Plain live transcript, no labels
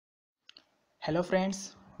Hello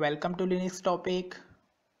friends, welcome to Linux topic.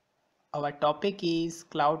 Our topic is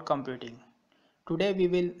cloud computing. Today we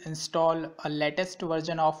will install a latest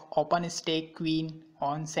version of OpenStack Queen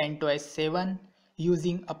on CentOS 7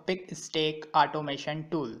 using a packstack automation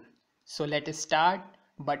tool. So let's start,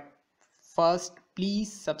 but first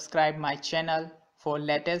please subscribe my channel for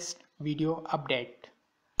latest video update.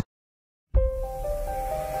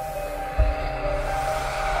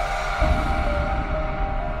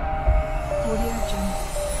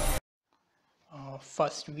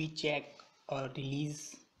 First we check a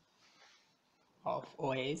release of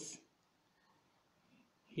OS.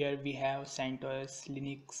 Here we have CentOS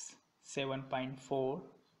Linux 7.4.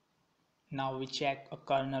 Now we check a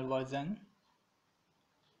kernel version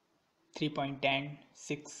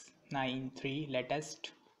 3.10.693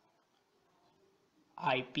 latest.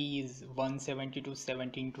 IP is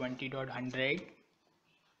 172.17.20.100.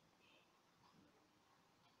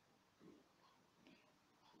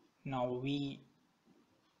 Now we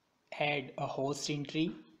add a host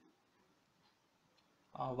entry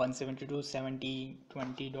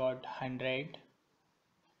 172.17.20.100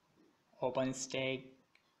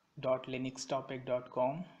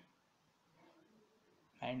 OpenStack.linuxtopic.com,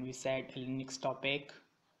 and we set Linux topic,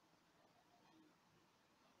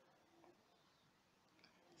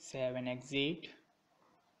 save and exit.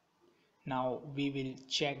 Now we will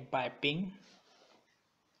check by ping.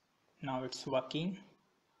 Now it's working.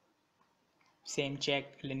 Same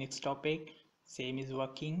check Linux topic, same is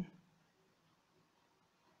working.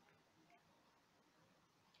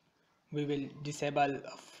 We will disable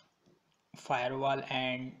firewall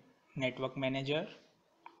and network manager.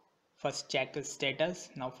 First check the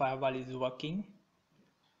status. Now firewall is working.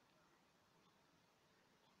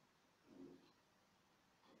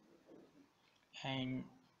 And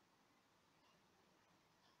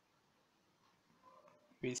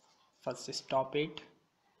we first stop it,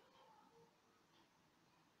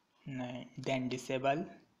 then disable.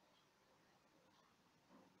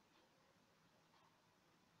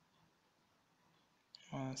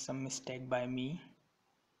 Some mistake by me,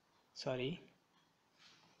 sorry.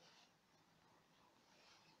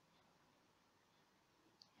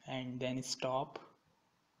 And then stop.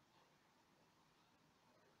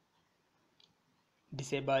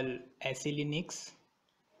 Disable SE Linux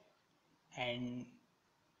and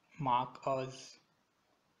mark as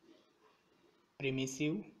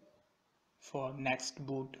permissive for next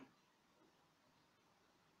boot.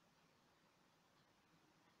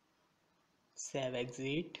 Save,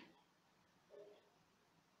 exit.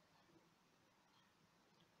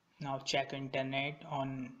 Now check internet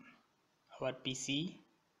on our PC.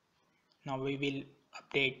 Now we will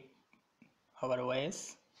update our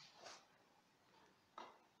OS.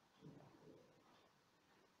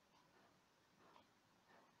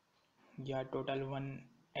 Yeah, total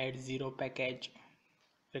 180 package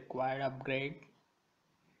required upgrade.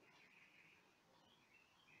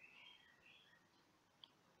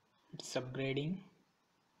 It's updating.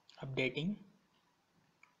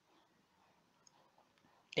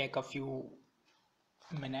 Take a few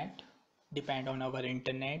minutes, depend on our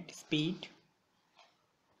internet speed.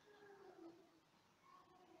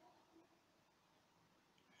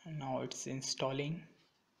 Now it's installing.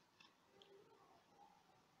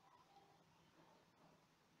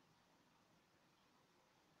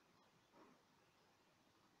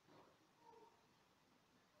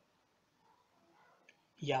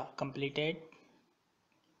 Yeah, completed.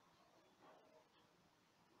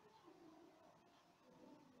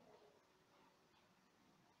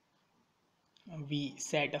 We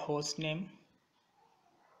set a host name.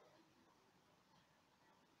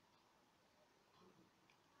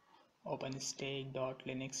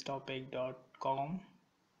 OpenStack.linuxtopic.com.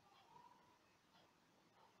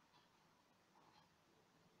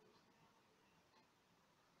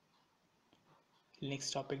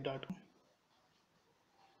 LinuxTopic.com.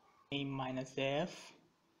 Name -f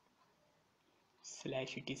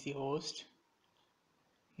 /etc host.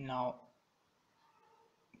 Now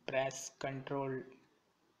press Ctrl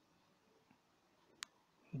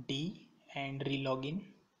D and re-login.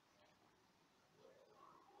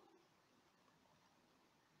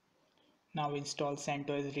 Now install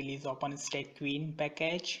CentOS release OpenStack Queen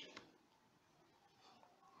package.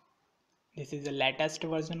 This is the latest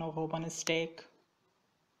version of OpenStack.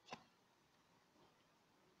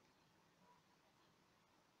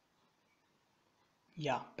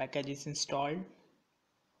 Yeah, package is installed.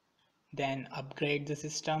 Then upgrade the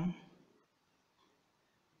system.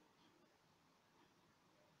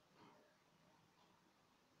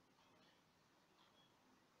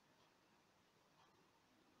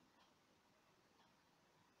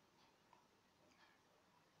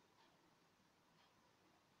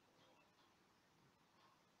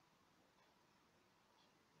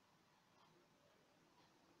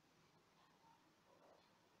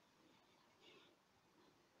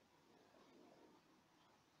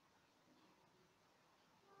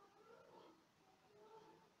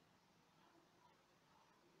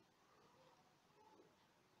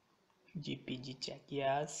 GPG check,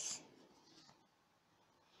 yes.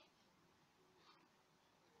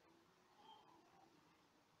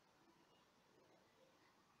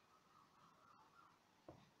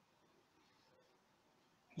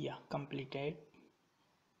 Yeah, completed.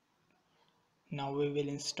 Now we will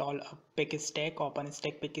install a packstack.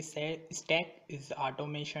 OpenStack packstack is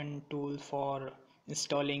automation tool for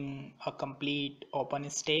installing a complete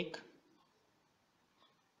OpenStack.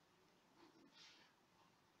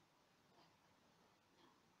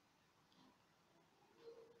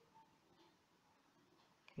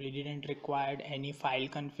 We didn't require any file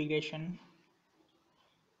configuration.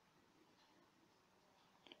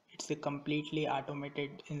 It's a completely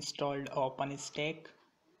automated installed OpenStack.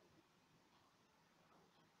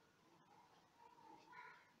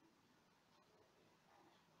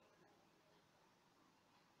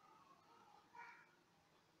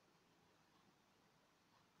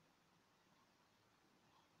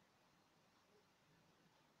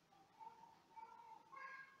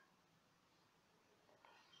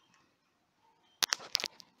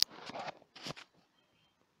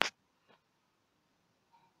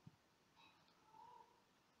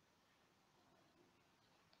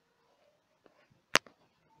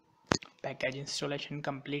 Package installation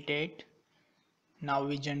completed. Now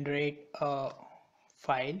we generate a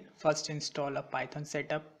file. First install a Python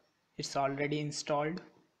setup. It's already installed.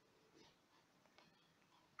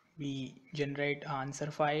 We generate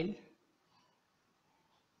answer file.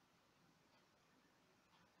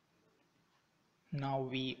 Now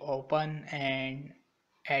we open and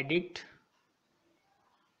edit.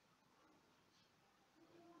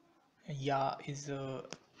 Yeah, is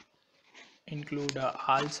include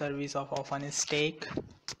all service of OpenStack.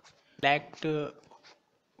 Select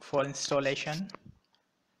for installation.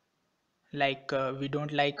 Like we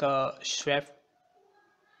don't like Swift,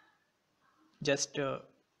 just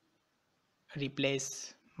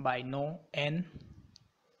replace by no n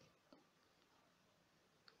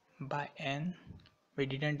by n. We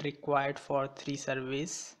didn't require it for 3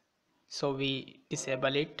 service, so we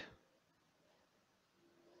disable it.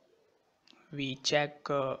 We check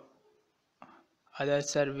other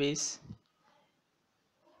service.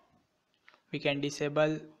 We can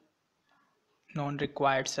disable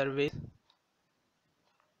non-required service.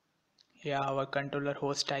 Yeah, our controller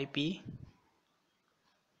host IP.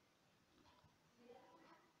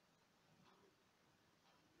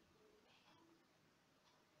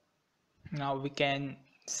 Now we can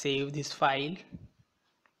save this file.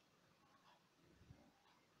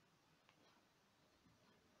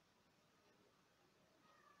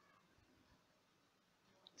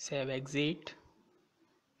 Save exit.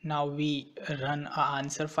 Now we run a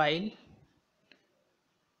answer file.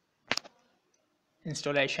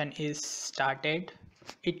 Installation is started.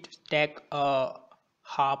 It take a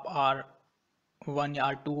half hour, 1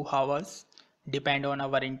 or 2 hours, depend on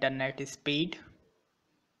our internet speed.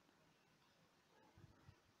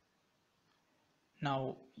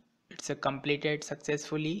 Now it's completed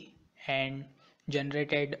successfully and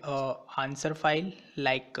generated a answer file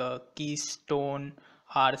like keystone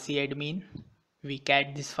rcadmin. We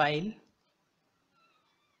cat this file.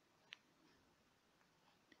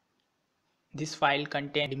 This file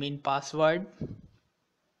contains admin password.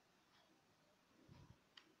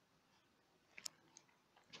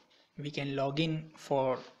 We can log in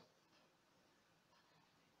for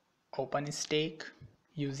OpenStack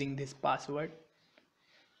using this password.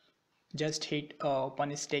 Just hit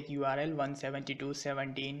OpenStack URL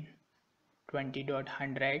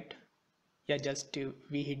 172.17.20.100. Yeah, just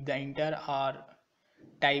we hit the enter or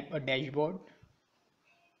type a dashboard.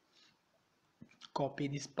 Copy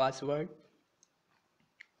this password.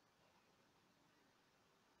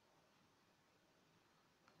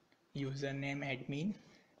 Username admin.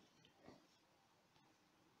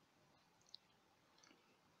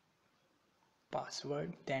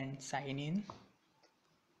 Password, then sign in.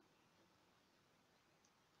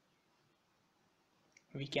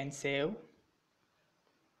 We can save.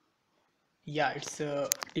 Yeah, it's a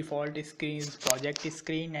default screen is project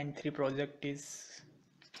screen and 3 project is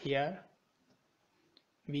here.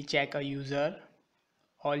 We check a user.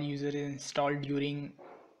 All user is installed during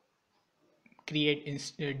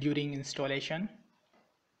during installation.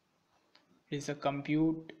 It's a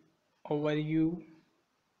compute overview.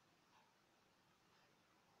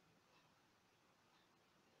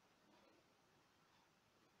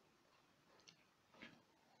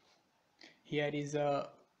 Here is a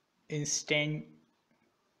instant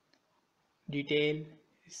detail,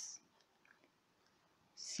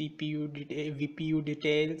 CPU detail, VPU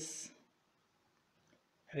details,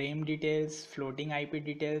 RAM details, floating IP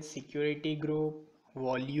details, security group,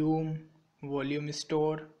 volume, volume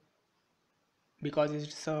store because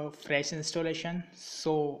it's a fresh installation,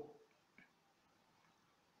 so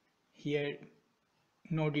here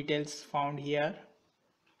no details found here.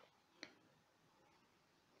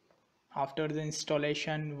 After the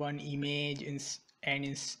installation, one image and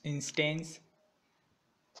instance,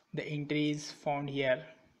 the entry is found here.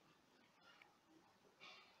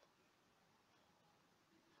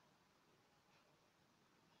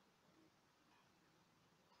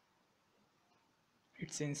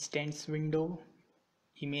 It's instance window,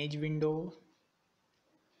 image window,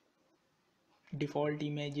 default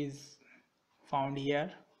image is found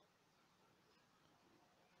here.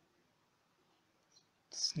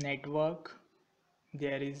 It's network,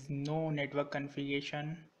 there is no network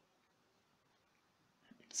configuration.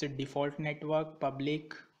 It's a default network,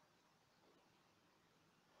 public,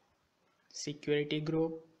 security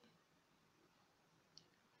group,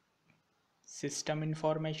 system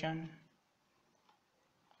information.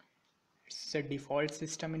 It's a default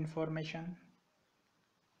system information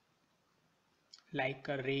like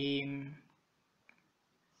a RAM,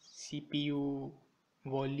 CPU,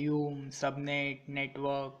 volume, subnet,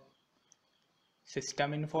 network,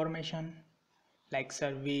 system information like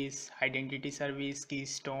service, identity service,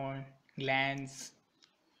 keystone, glance,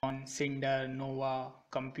 on Cinder, Nova,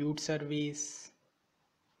 compute service,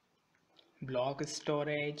 block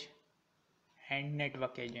storage, and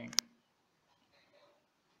network agent.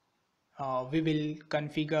 We will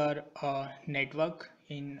configure a network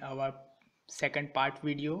in our second part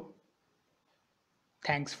video.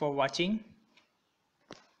 Thanks for watching.